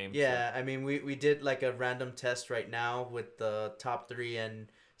anyone's game. Yeah, so. I mean, we did like a random test right now with the top 3,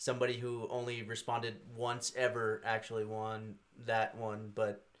 and somebody who only responded once ever actually won that one,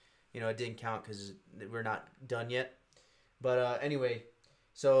 but it didn't count because we're not done yet. But anyway,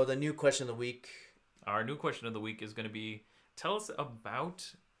 so the new question of the week Our new question of the week is going to be: tell us about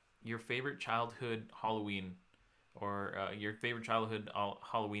your favorite childhood Halloween, or your favorite childhood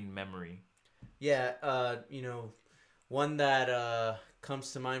Halloween memory. Yeah, one that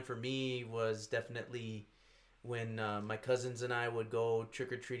comes to mind for me was definitely when my cousins and I would go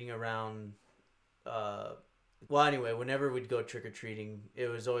trick or treating around. Well, anyway, whenever we'd go trick or treating, it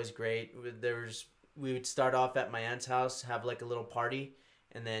was always great. We would start off at my aunt's house, have like a little party,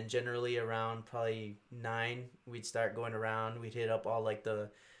 and then generally around probably 9, we'd start going around. We'd hit up all like the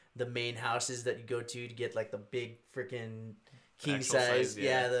main houses that you go to get like the big freaking king Actual size, size,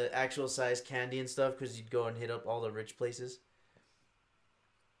 yeah. the actual size candy and stuff, because you'd go and hit up all the rich places.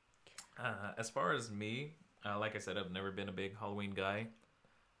 As far as me, like I said, I've never been a big Halloween guy.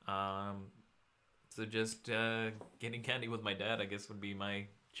 So just getting candy with my dad, I guess, would be my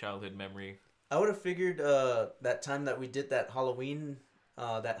childhood memory. I would have figured that time that we did that Halloween,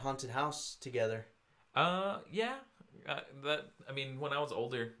 that haunted house together. Yeah. When I was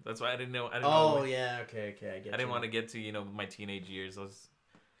older, that's why I didn't know. Oh yeah, okay, I get. I didn't want to get to my teenage years.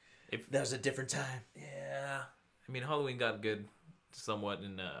 That was a different time. Yeah. I mean, Halloween got good somewhat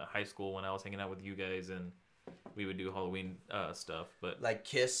in high school when I was hanging out with you guys and we would do Halloween stuff. But like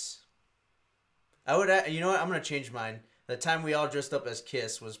Kiss. I would. You know what? I'm gonna change mine. The time we all dressed up as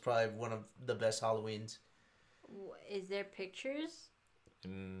Kiss was probably one of the best Halloweens. Is there pictures?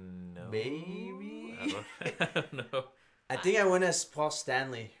 No. Maybe. I don't know. I think I went as Paul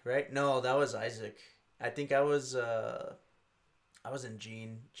Stanley, right? No, that was Isaac. I think I was in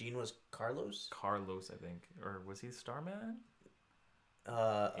Gene. Gene was Carlos? Carlos, I think. Or was he Starman?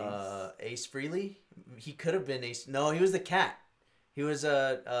 Ace Frehley? He could have been Ace. No, he was the cat. He was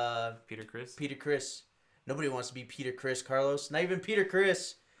Peter Criss? Peter Criss. Nobody wants to be Peter Criss, Carlos. Not even Peter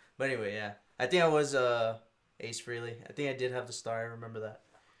Criss. But anyway, yeah. I think I was Ace Frehley. I think I did have the star. I remember that.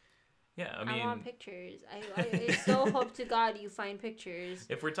 Yeah, I want pictures. I so hope to God you find pictures.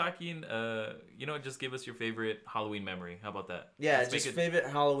 If we're talking, just give us your favorite Halloween memory. How about that? Yeah, Let's just favorite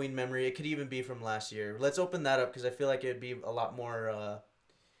Halloween memory. It could even be from last year. Let's open that up because I feel like it would be a lot more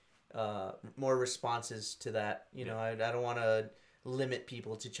responses to that. I don't want to limit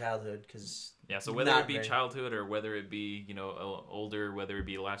people to childhood because so whether it be childhood or whether it be older, whether it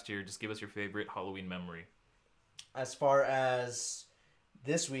be last year, just give us your favorite Halloween memory. As far as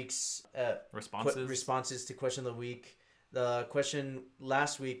this week's responses to question of the week, the question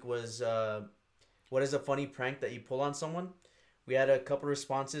last week was what is a funny prank that you pull on someone? We had a couple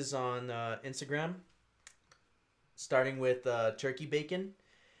responses on Instagram, starting with turkey bacon.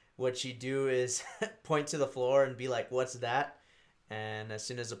 What she'd do is point to the floor and be like, "What's that?" And as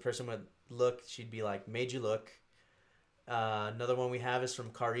soon as the person would look, she'd be like, "Made you look." Another one we have is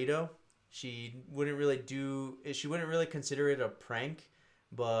from Carito. She wouldn't really consider it a prank,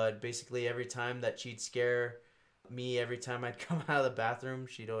 but basically every time that she'd scare me, every time I'd come out of the bathroom,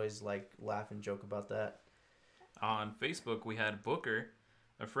 she'd always like laugh and joke about that. On Facebook, we had Booker.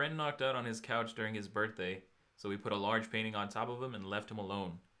 A friend knocked out on his couch during his birthday, so we put a large painting on top of him and left him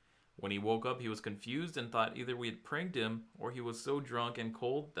alone. When he woke up, he was confused and thought either we had pranked him or he was so drunk and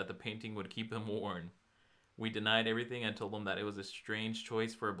cold that the painting would keep him warm. We denied everything and told him that it was a strange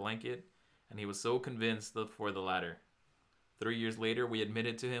choice for a blanket, and he was so convinced for the latter. 3 years later, we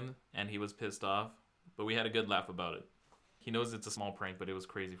admitted to him, and he was pissed off, but we had a good laugh about it. He knows it's a small prank, but it was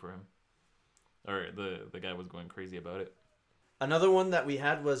crazy for him. Or the guy was going crazy about it. Another one that we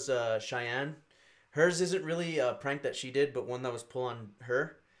had was Cheyenne. Hers isn't really a prank that she did, but one that was pulled on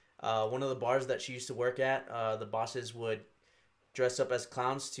her. One of the bars that she used to work at, the bosses would dress up as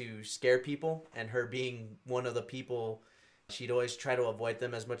clowns to scare people, and her being one of the people, she'd always try to avoid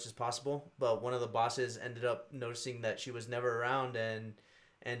them as much as possible. But one of the bosses ended up noticing that she was never around and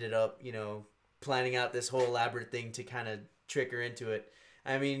ended up, planning out this whole elaborate thing to kind of trick her into it.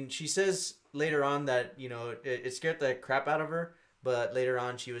 I mean, she says later on that, it scared the crap out of her, but later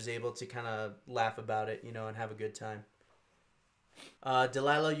on she was able to kind of laugh about it, and have a good time.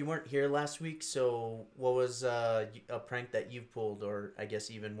 Delilah, you weren't here last week, so what was a prank that you've pulled, or I guess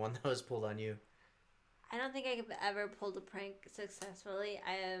even one that was pulled on you? I don't think I've ever pulled a prank successfully.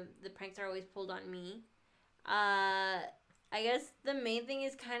 The pranks are always pulled on me. I guess the main thing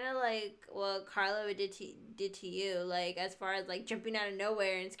is kind of like what Carlo did to you, like as far as like jumping out of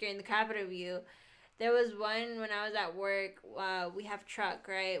nowhere and scaring the crap out of you. There was one when I was at work. We have truck,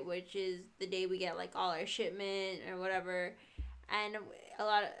 right, which is the day we get like all our shipment or whatever. And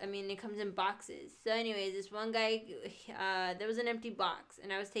it comes in boxes. So anyways, this one guy, there was an empty box.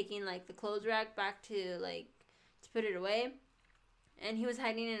 And I was taking, like, the clothes rack back to put it away. And he was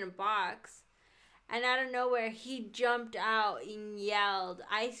hiding in a box. And out of nowhere, he jumped out and yelled.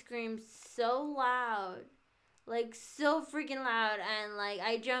 I screamed so loud. Like, so freaking loud. And, like,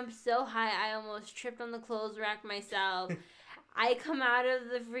 I jumped so high, I almost tripped on the clothes rack myself. I come out of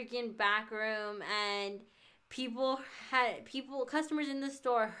the freaking back room, and customers in the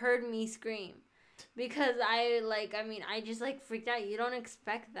store heard me scream. Because I just, like, freaked out. You don't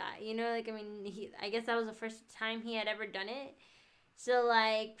expect that. You know, like, I mean, I guess that was the first time he had ever done it. So,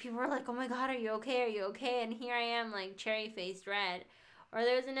 like, people were like, oh, my God, are you okay? Are you okay? And here I am, like, cherry-faced red. Or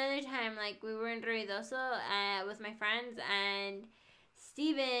there was another time, like, we were in Ruidoso with my friends, and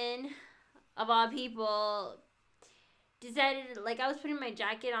Steven, of all people, decided, like, I was putting my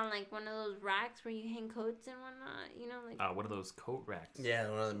jacket on, like, one of those racks where you hang coats and whatnot, you know, like... one of those coat racks. Yeah,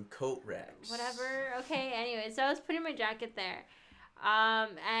 one of them coat racks. Whatever. Okay, anyway, so I was putting my jacket there.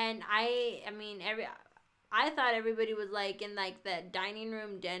 And I thought everybody was, like, in, like, the dining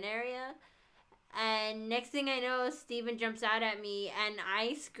room den area. And next thing I know, Steven jumps out at me, and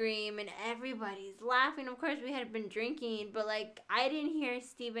I scream, and everybody's laughing. Of course, we had been drinking, but, like, I didn't hear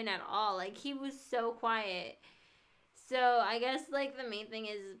Steven at all. Like, he was so quiet. So, I guess, like, the main thing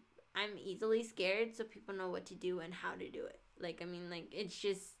is I'm easily scared, so people know what to do and how to do it. Like, I mean, like, it's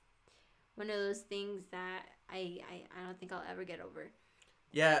just one of those things that I don't think I'll ever get over.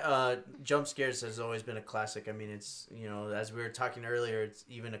 Yeah, jump scares has always been a classic. I mean, it's, you know, as we were talking earlier, it's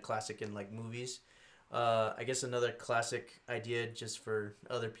even a classic in, like, movies. I guess another classic idea just for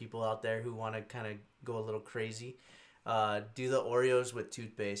other people out there who want to kind of go a little crazy, do the Oreos with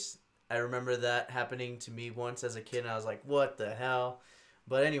toothpaste. I remember that happening to me once as a kid, and I was like, what the hell?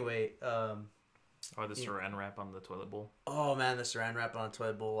 But anyway... or the saran wrap on the toilet bowl. Oh, man, the saran wrap on a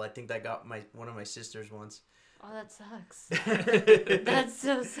toilet bowl. I think that got one of my sisters once. Oh, that sucks. That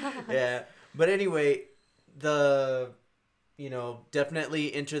so sucks. Yeah. But anyway,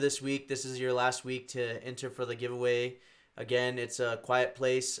 definitely enter this week. This is your last week to enter for the giveaway. Again, it's a Quiet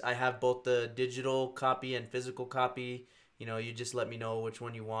Place. I have both the digital copy and physical copy. You know, you just let me know which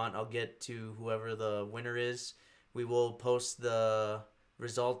one you want. I'll get to whoever the winner is. We will post the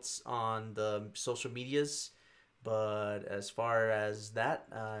results on the social medias. But as far as that,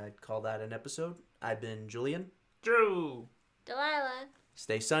 I'd call that an episode. I've been Julian. Drew. Delilah.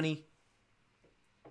 Stay sunny.